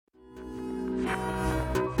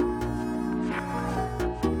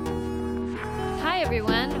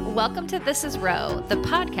everyone. Welcome to This Is Ro, the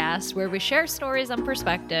podcast where we share stories and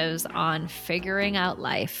perspectives on figuring out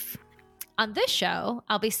life. On this show,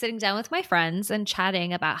 I'll be sitting down with my friends and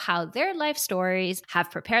chatting about how their life stories have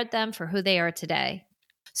prepared them for who they are today.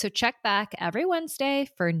 So check back every Wednesday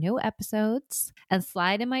for new episodes and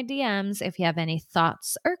slide in my DMs if you have any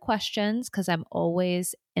thoughts or questions, because I'm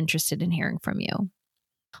always interested in hearing from you.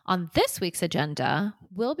 On this week's agenda,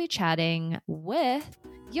 we'll be chatting with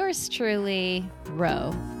yours truly,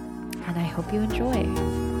 Ro, and I hope you enjoy.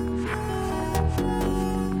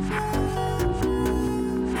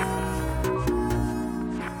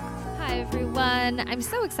 Hi, everyone. I'm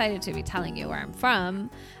so excited to be telling you where I'm from.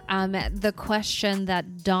 The question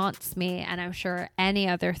that daunts me, and I'm sure any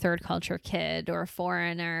other third culture kid or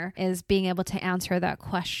foreigner, is being able to answer that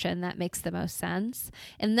question that makes the most sense.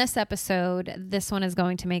 In this episode, this one is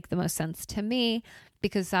going to make the most sense to me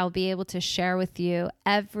because I'll be able to share with you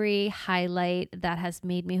every highlight that has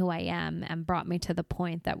made me who I am and brought me to the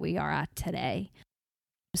point that we are at today.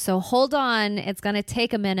 So hold on. It's going to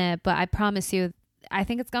take a minute, but I promise you, I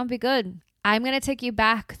think it's going to be good. I'm going to take you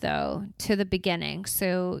back, though, to the beginning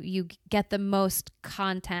so you get the most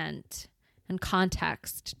content and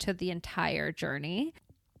context to the entire journey.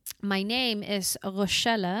 My name is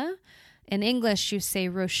Rochelle. In English, you say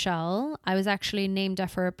Rochelle. I was actually named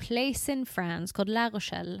after a place in France called La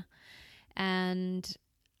Rochelle. And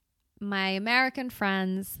my American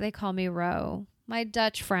friends, they call me Ro. My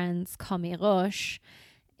Dutch friends call me Roche.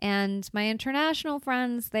 And my international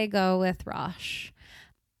friends, they go with Roche.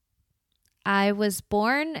 I was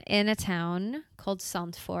born in a town called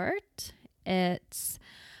Zandvoort. It's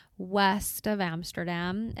west of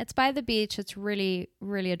Amsterdam. It's by the beach. It's really,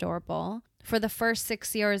 really adorable. For the first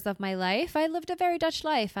 6 years of my life, I lived a very Dutch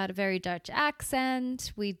life. I had a very Dutch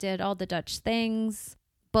accent. We did all the Dutch things.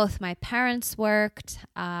 Both my parents worked.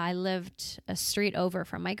 I lived a street over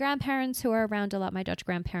from my grandparents, who are around a lot, my Dutch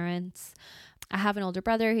grandparents. I have an older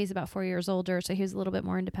brother. He's about 4 years older, so he was a little bit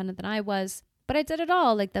more independent than I was. But I did it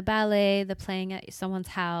all, like the ballet, the playing at someone's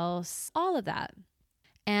house, all of that.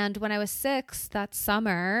 And when I was 6 that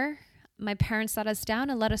summer, my parents sat us down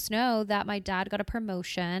and let us know that my dad got a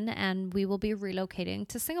promotion and we will be relocating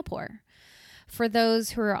to Singapore. For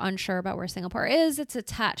those who are unsure about where Singapore is, it's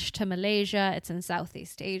attached to Malaysia. It's in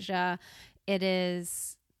Southeast Asia. It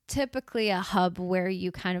is typically a hub where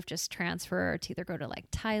you kind of just transfer to either go to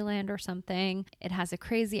like Thailand or something. It has a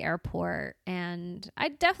crazy airport, and I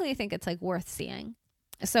definitely think it's like worth seeing.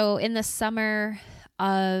 So in the summer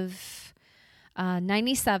of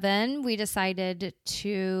 97, we decided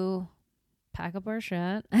to pack up our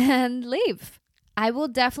shit and leave. I will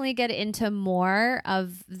definitely get into more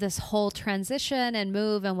of this whole transition and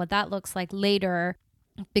move and what that looks like later,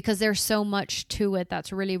 because there's so much to it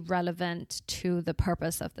that's really relevant to the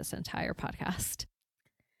purpose of this entire podcast.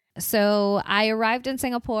 So I arrived in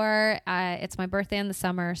Singapore. It's my birthday in the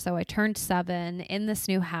summer, so I turned 7 in this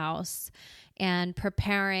new house and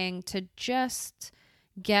preparing to just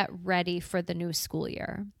get ready for the new school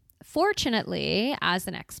year. Fortunately, as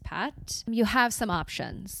an expat, you have some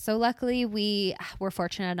options. So luckily, we were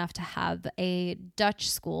fortunate enough to have a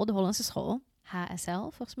Dutch school, de Hollandse School,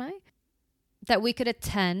 HSL volgens mij, that we could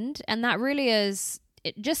attend. And that really is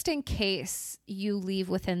just in case you leave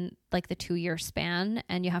within like the 2-year span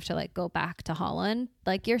and you have to like go back to Holland,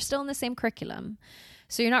 like you're still in the same curriculum.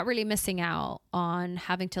 So you're not really missing out on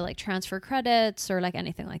having to like transfer credits or like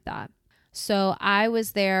anything like that. So I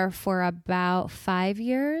was there for about 5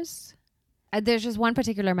 years. There's just one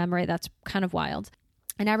particular memory that's kind of wild.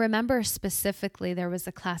 And I remember specifically there was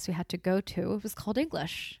a class we had to go to. It was called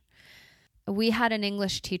English. We had an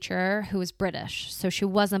English teacher who was British, so she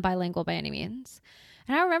wasn't bilingual by any means.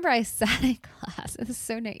 And I remember I sat in class. It was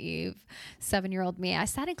so naive, 7-year-old me. I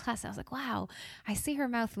sat in class and I was like, wow, I see her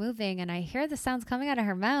mouth moving and I hear the sounds coming out of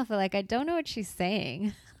her mouth, but like I don't know what she's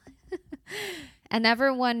saying. And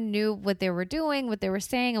everyone knew what they were doing, what they were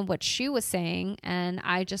saying, and what she was saying, and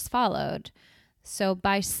I just followed. So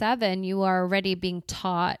by 7, you are already being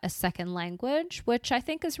taught a second language, which I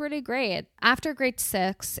think is really great. After grade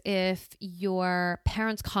 6, if your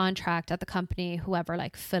parents' contract at the company, whoever,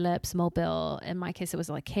 like Philips, Mobil, in my case it was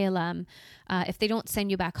like KLM, if they don't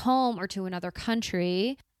send you back home or to another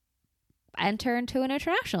country, enter into an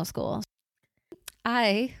international school.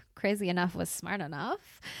 I, crazy enough, was smart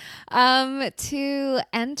enough to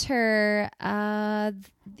enter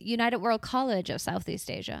United World College of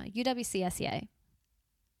Southeast Asia, UWC-SEA.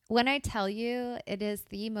 When I tell you it is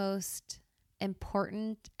the most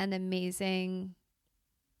important and amazing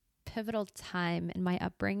pivotal time in my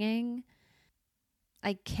upbringing,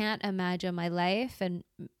 I can't imagine my life and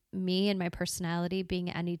me and my personality being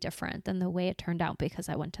any different than the way it turned out because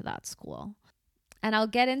I went to that school. And I'll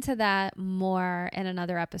get into that more in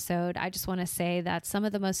another episode. I just want to say that some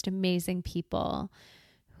of the most amazing people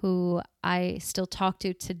who I still talk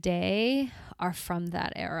to today are from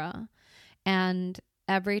that era. And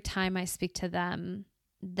every time I speak to them,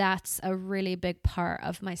 that's a really big part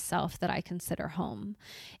of myself that I consider home.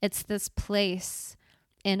 It's this place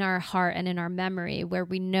in our heart and in our memory where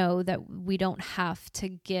we know that we don't have to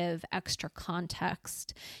give extra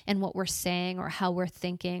context in what we're saying or how we're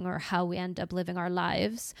thinking or how we end up living our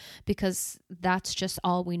lives, because that's just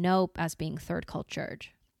all we know as being third cultured.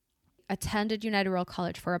 Attended United World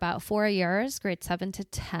College for about 4 years, grade 7 to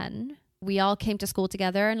 10. We all came to school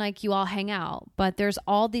together and like you all hang out, but there's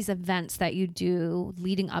all these events that you do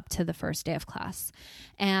leading up to the first day of class,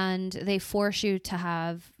 and they force you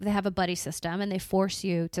to they have a buddy system, and they force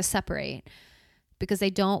you to separate because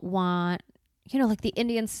they don't want, like the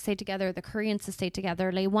Indians to stay together, the Koreans to stay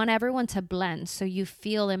together. They want everyone to blend so you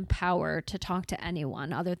feel empowered to talk to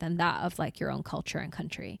anyone other than that of like your own culture and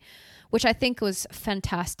country, which I think was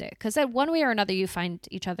fantastic because at one way or another you find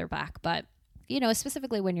each other back, but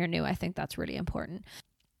specifically when you're new, I think that's really important.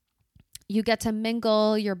 You get to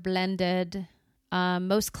mingle, you're blended.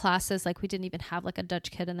 Most classes, like we didn't even have like a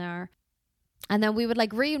Dutch kid in there. And then we would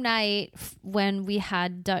like reunite when we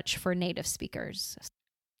had Dutch for native speakers.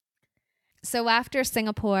 So after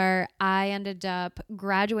Singapore, I ended up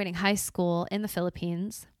graduating high school in the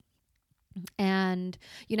Philippines. And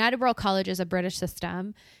United World College is a British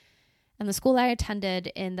system. And the school I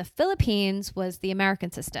attended in the Philippines was the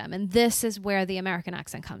American system. And this is where the American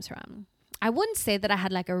accent comes from. I wouldn't say that I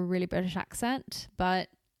had like a really British accent, but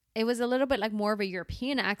it was a little bit like more of a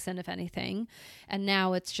European accent, if anything. And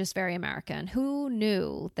now it's just very American. Who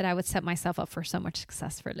knew that I would set myself up for so much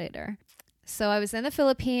success for later? So I was in the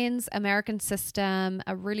Philippines, American system,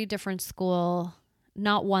 a really different school,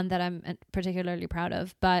 not one that I'm particularly proud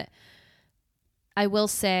of, but I will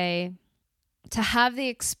say, to have the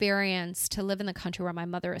experience to live in the country where my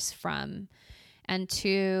mother is from and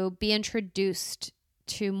to be introduced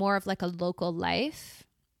to more of like a local life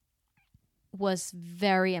was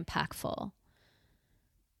very impactful,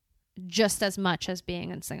 just as much as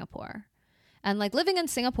being in Singapore. And like living in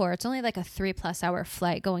Singapore, it's only like a 3+ hour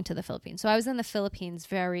flight going to the Philippines. So I was in the Philippines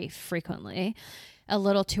very frequently, a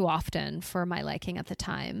little too often for my liking at the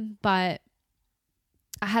time, but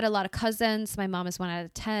I had a lot of cousins. My mom is 1 out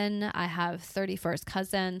of 10. I have 31st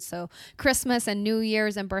cousins. So Christmas and New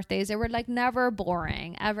Year's and birthdays, they were like never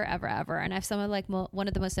boring, ever, ever, ever. And I have some of like one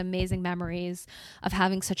of the most amazing memories of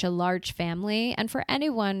having such a large family. And for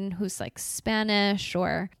anyone who's like Spanish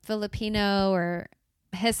or Filipino or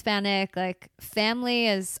Hispanic, like family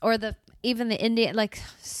is, or even the Indian, like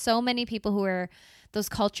so many people who are those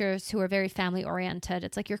cultures who are very family oriented.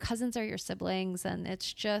 It's like your cousins are your siblings, and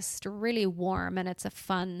it's just really warm, and it's a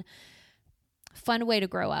fun way to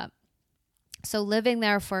grow up. So living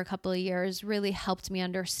there for a couple of years really helped me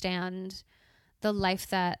understand the life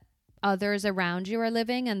that others around you are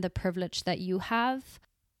living and the privilege that you have.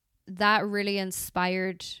 That really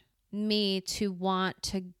inspired me to want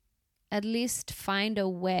to at least find a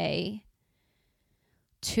way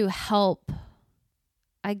to help,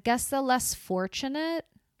 I guess, the less fortunate.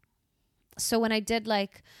 So when I did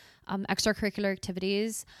like extracurricular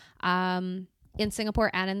activities in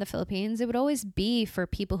Singapore and in the Philippines, it would always be for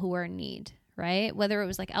people who were in need, right? Whether it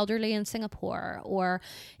was like elderly in Singapore or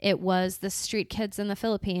it was the street kids in the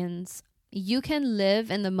Philippines. You can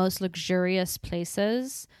live in the most luxurious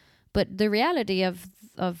places, but the reality of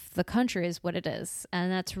the country is what it is.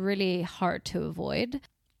 And that's really hard to avoid.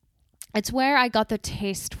 It's where I got the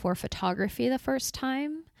taste for photography the first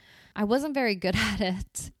time. I wasn't very good at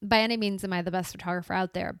it. By any means am I the best photographer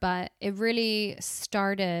out there, but it really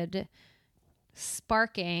started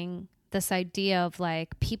sparking this idea of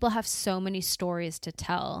like people have so many stories to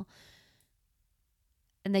tell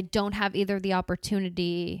and they don't have either the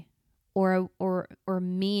opportunity or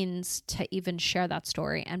means to even share that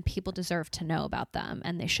story, and people deserve to know about them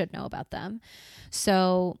and they should know about them.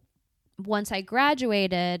 So once I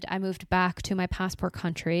graduated, I moved back to my passport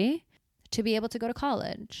country to be able to go to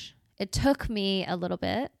college. It took me a little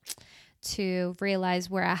bit to realize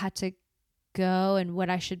where I had to go and what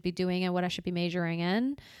I should be doing and what I should be majoring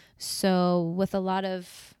in. So with a lot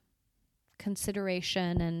of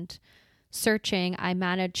consideration and searching, I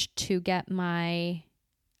managed to get myself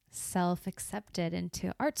accepted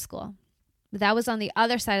into art school. That was on the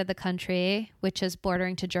other side of the country, which is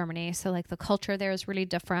bordering to Germany. So like the culture there is really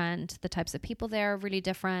different. The types of people there are really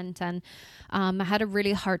different. And I had a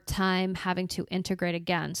really hard time having to integrate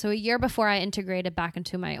again. So a year before I integrated back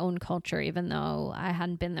into my own culture, even though I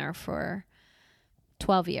hadn't been there for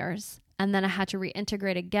 12 years. And then I had to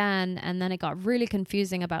reintegrate again. And then it got really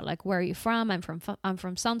confusing about like, where are you from? I'm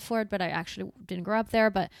from Sanford, but I actually didn't grow up there.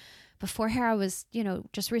 But before here, I was,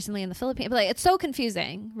 just recently in the Philippines. But like, it's so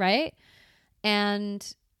confusing, right?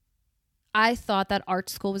 And I thought that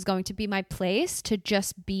art school was going to be my place to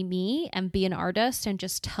just be me and be an artist and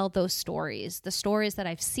just tell those stories, the stories that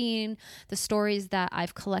I've seen, the stories that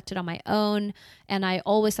I've collected on my own. And I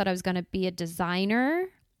always thought I was going to be a designer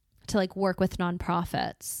to like work with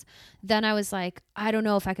nonprofits. Then I was like, I don't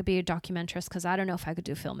know if I could be a documentarist because I don't know if I could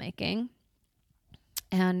do filmmaking.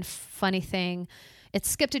 And funny thing, it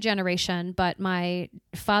skipped a generation, but my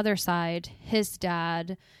father's side, his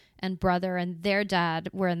dad and brother and their dad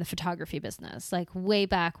were in the photography business, like way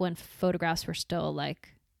back when photographs were still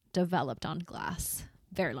like developed on glass,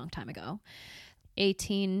 very long time ago,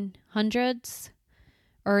 1800s,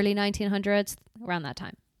 early 1900s, around that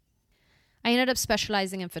time. I ended up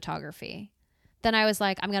specializing in photography. Then I was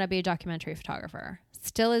like, I'm going to be a documentary photographer.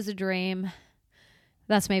 Still is a dream.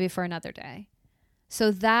 That's maybe for another day. So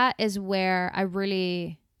that is where I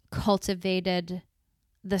really cultivated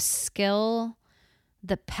the skill,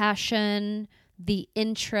 the passion, the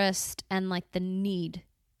interest, and like the need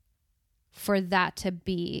for that to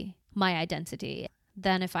be my identity.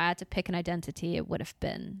 Then if I had to pick an identity, it would have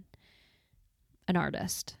been an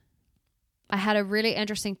artist. I had a really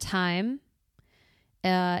interesting time.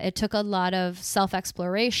 It took a lot of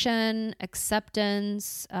self-exploration,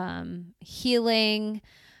 acceptance, healing,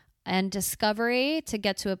 and discovery to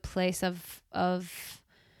get to a place of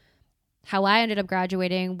how I ended up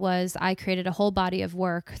graduating. Was I created a whole body of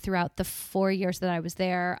work throughout the 4 years that I was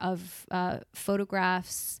there of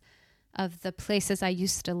photographs of the places I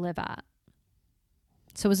used to live at.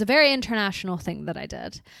 So it was a very international thing that I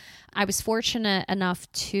did. I was fortunate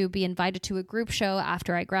enough to be invited to a group show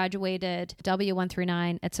after I graduated,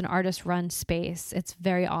 W139. It's an artist-run space. It's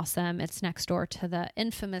very awesome. It's next door to the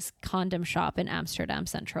infamous condom shop in Amsterdam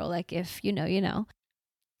Central. Like, if you know, you know.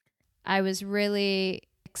 I was really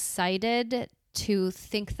excited to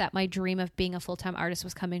think that my dream of being a full-time artist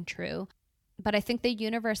was coming true. But I think the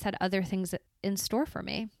universe had other things in store for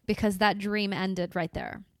me because that dream ended right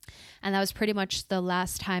there. And that was pretty much the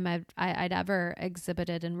last time I'd ever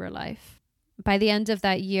exhibited in real life. By the end of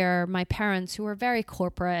that year, my parents, who were very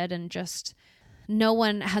corporate and just no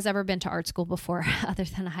one has ever been to art school before other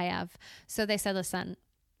than I have. So they said, listen,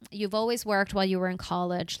 you've always worked while you were in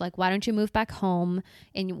college. Like, why don't you move back home?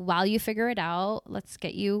 And while you figure it out, let's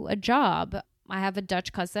get you a job. I have a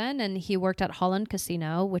Dutch cousin and he worked at Holland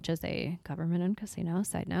Casino, which is a government-owned casino,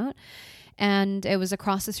 side note. And it was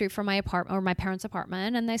across the street from my apartment or my parents'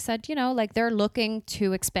 apartment. And they said, like they're looking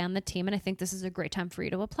to expand the team. And I think this is a great time for you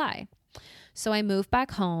to apply. So I moved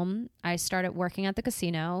back home. I started working at the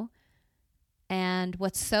casino. And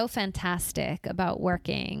what's so fantastic about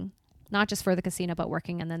working, not just for the casino, but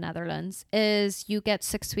working in the Netherlands, is you get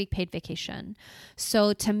 6-week paid vacation.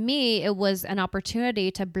 So to me, it was an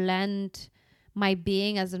opportunity to blend my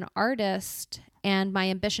being as an artist and my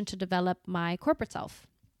ambition to develop my corporate self.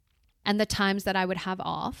 And the times that I would have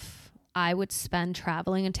off, I would spend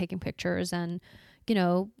traveling and taking pictures and,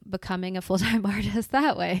 becoming a full-time artist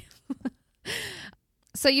that way.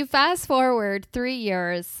 So you fast forward 3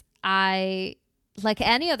 years, I, like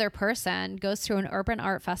any other person, goes through an urban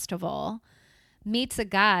art festival, meets a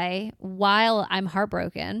guy while I'm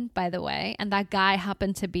heartbroken, by the way. And that guy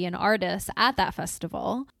happened to be an artist at that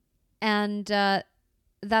festival. And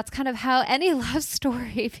that's kind of how any love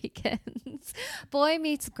story begins. Boy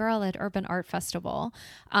meets girl at Urban Art Festival.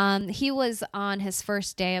 He was on his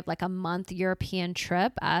first day of like a month European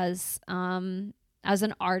trip as an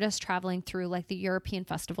artist traveling through like the European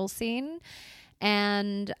festival scene.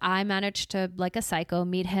 And I managed to, like a psycho,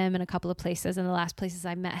 meet him in a couple of places. And the last places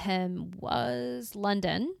I met him was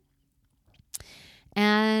London.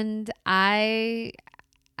 And I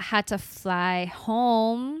had to fly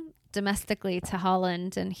home domestically to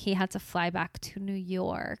Holland, and he had to fly back to New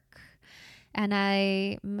York. And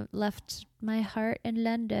I left my heart in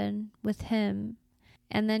London with him.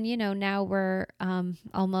 And then, now we're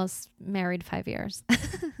almost married 5 years.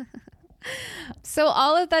 So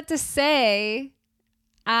all of that to say,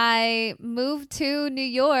 I moved to New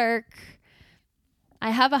York.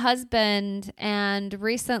 I have a husband, and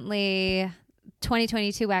recently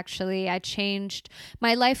 2022, actually, I changed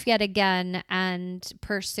my life yet again and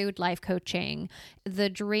pursued life coaching, the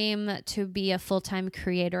dream to be a full-time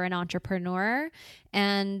creator and entrepreneur.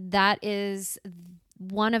 And that is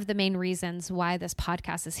one of the main reasons why this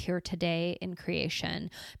podcast is here today in creation,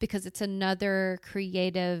 because it's another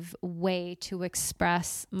creative way to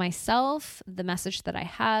express myself, the message that I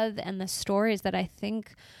have, and the stories that I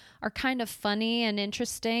think are kind of funny and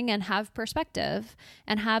interesting and have perspective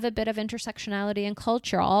and have a bit of intersectionality and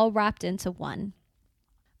culture all wrapped into one.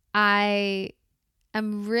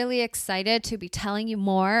 I'm really excited to be telling you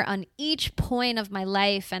more on each point of my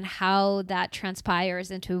life and how that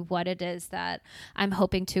transpires into what it is that I'm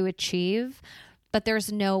hoping to achieve. But there's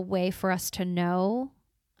no way for us to know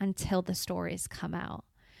until the stories come out.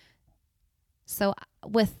 So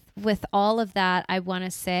with all of that, I want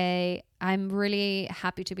to say I'm really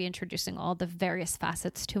happy to be introducing all the various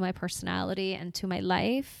facets to my personality and to my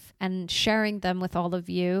life and sharing them with all of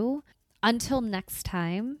you. Until next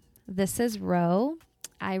time. This is Ro.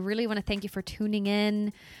 I really want to thank you for tuning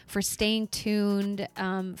in, for staying tuned,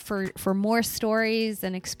 for more stories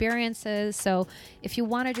and experiences. So if you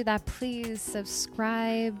want to do that, please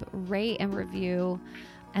subscribe, rate, and review.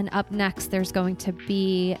 And up next, there's going to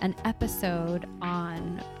be an episode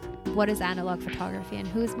on what is analog photography and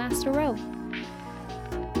who is Master Ro.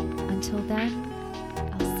 Until then,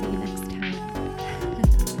 I'll